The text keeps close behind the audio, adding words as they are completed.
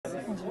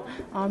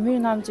मेरो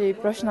नाम चाहिँ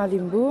प्रश्ना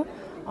लिम्बू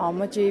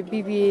म चाहिँ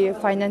BBA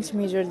फाइनान्स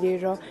मेजर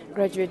लिएर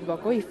ग्रेजुएट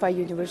भएको ICFAI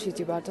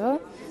युनिभर्सिटीबाट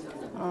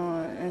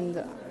एन्ड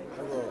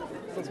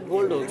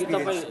गोल्ड हो कि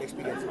तपाई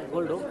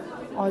गोल्ड हो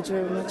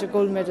हजुर म चाहिँ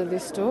गोल्ड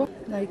मेडलिस्ट हो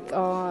लाइक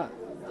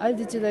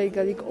अहिले चाहिँ लाइक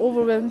अलिक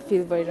ओभरवेल्म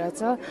फिल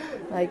भइरहेछ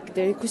लाइक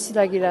धेरै खुसी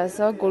लागिरहेछ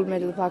गोल्ड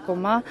मेडल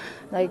पाएकोमा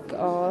लाइक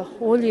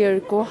होल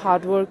इयरको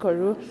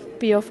हार्डवर्कहरू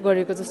पे अफ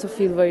गरेको जस्तो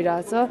फिल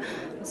भइरहेछ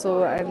सो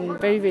आई एम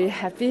भेरी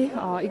ह्याप्पी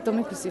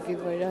एकदमै खुसी फिल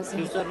भइरहेछ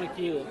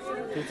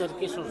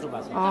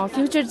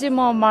फ्युचर चाहिँ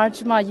म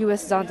मार्चमा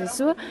US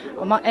जाँदैछु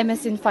म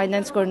MS इन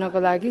फाइनेन्स गर्नको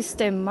लागि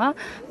स्टेममा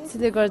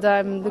त्यसले गर्दा आइ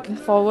एम लुकिङ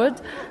फरवर्ड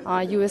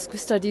US को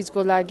स्टडिजको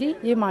लागि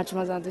यही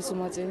मार्चमा जाँदैछु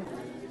म चाहिँ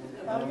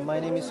My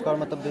name is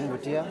Karmatabdin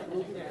Bhutia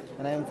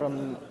and I am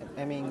from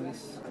MA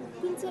English.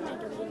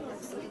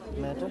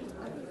 Matter?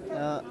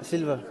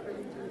 Silver.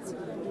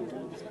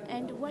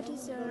 And what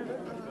is your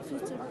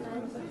future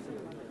plan?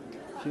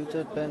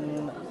 Future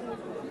plan,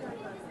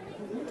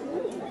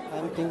 I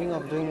am thinking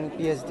of doing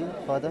PhD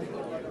further.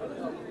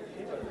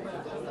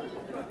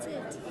 That's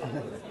it.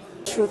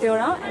 Shri,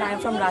 and I am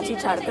from Ranchi,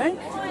 Jharkhand,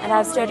 and I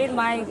have studied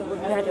my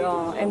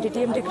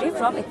MDTM degree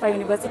from ICFAI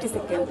University,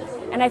 Sikkim.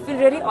 And I feel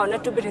really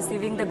honored to be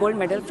receiving the gold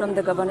medal from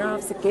the Governor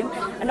of Sikkim.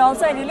 And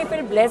also I really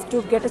feel blessed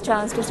to get a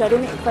chance to study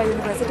in ICFAI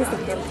University,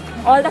 Sikkim.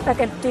 All the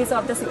faculties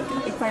of the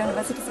ICFAI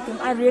University, Sikkim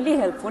are really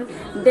helpful.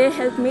 They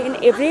help me in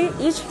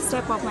each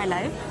step of my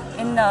life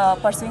in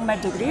pursuing my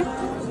degree,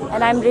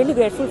 and I am really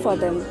grateful for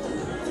them.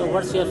 So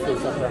what's your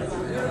future plan?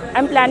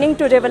 I'm planning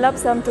to develop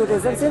some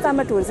tourism. Since I'm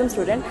a tourism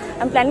student,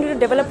 I'm planning to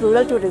develop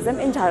rural tourism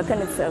in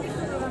Jharkhand itself.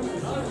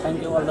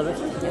 Thank you, all the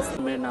best. Yes.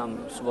 My name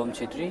is Shubham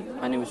Chhetri.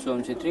 My name is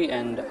Shubham Chhetri,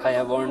 and I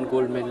have earned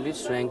gold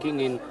medalist ranking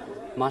in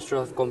Master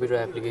of Computer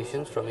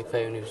Applications from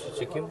ICFAI University,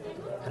 Sikkim.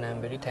 And I am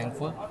very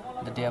thankful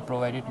that they have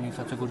provided me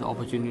such a good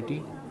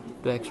opportunity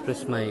to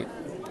express my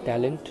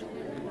talent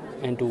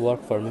and to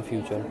work for my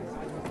future.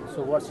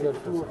 So what's your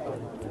future plan?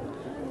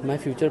 My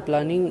future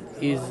planning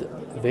is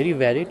very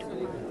varied,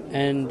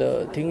 and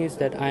the thing is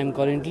that I am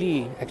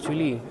currently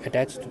actually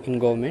attached in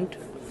government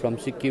from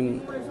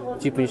Sikkim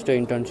Chief Minister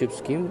Internship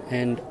Scheme,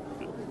 and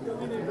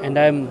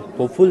I am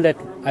hopeful that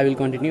I will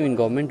continue in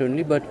government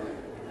only, but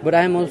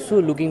I am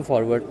also looking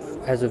forward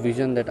as a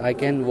vision that I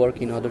can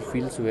work in other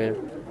fields where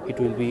it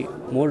will be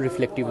more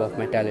reflective of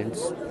my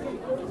talents.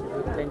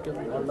 Thank you,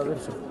 all the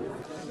best.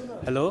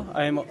 Hello,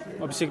 I am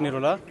Abhishek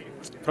Nirola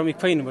from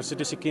ICFAI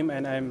University, Sikkim,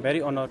 and I am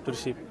very honored to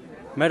receive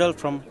medal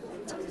from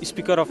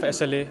Speaker of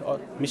SLA,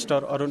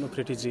 Mr. Arun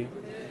Upreti ji.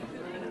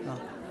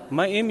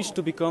 My aim is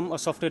to become a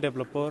software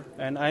developer,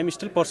 and I am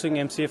still pursuing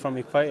MCA from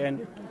ICFAI,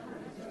 and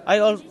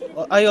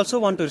I also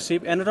want to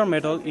receive another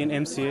medal in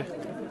MCA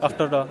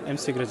after the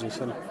MCA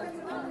graduation.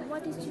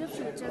 What is your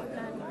future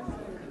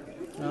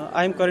plan?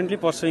 I am currently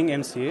pursuing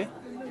MCA,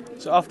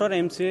 so after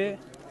MCA,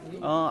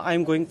 I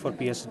am going for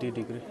PhD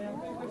degree.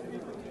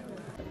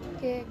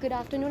 Okay, good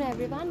afternoon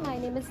everyone. My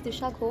name is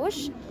Disha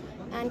Ghosh,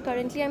 and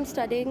currently I am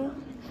studying.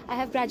 I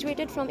have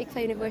graduated from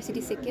ICFAI University,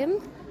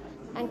 Sikkim,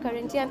 and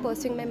currently I am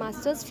pursuing my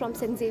Masters from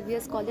St.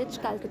 Xavier's College,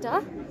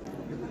 Calcutta.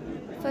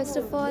 First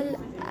of all,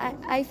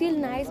 I feel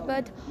nice,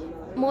 but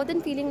more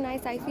than feeling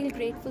nice, I feel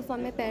grateful for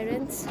my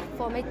parents,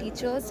 for my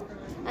teachers,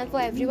 and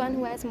for everyone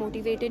who has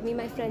motivated me.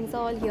 My friends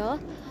are all here,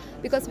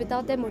 because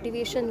without their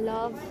motivation,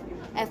 love,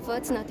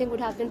 efforts, nothing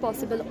would have been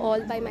possible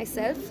all by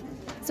myself.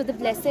 So the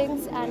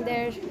blessings and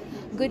their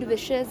good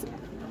wishes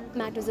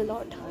matters a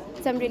lot.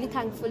 So I'm really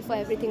thankful for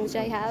everything which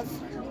I have,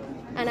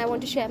 and I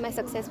want to share my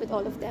success with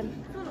all of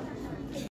them.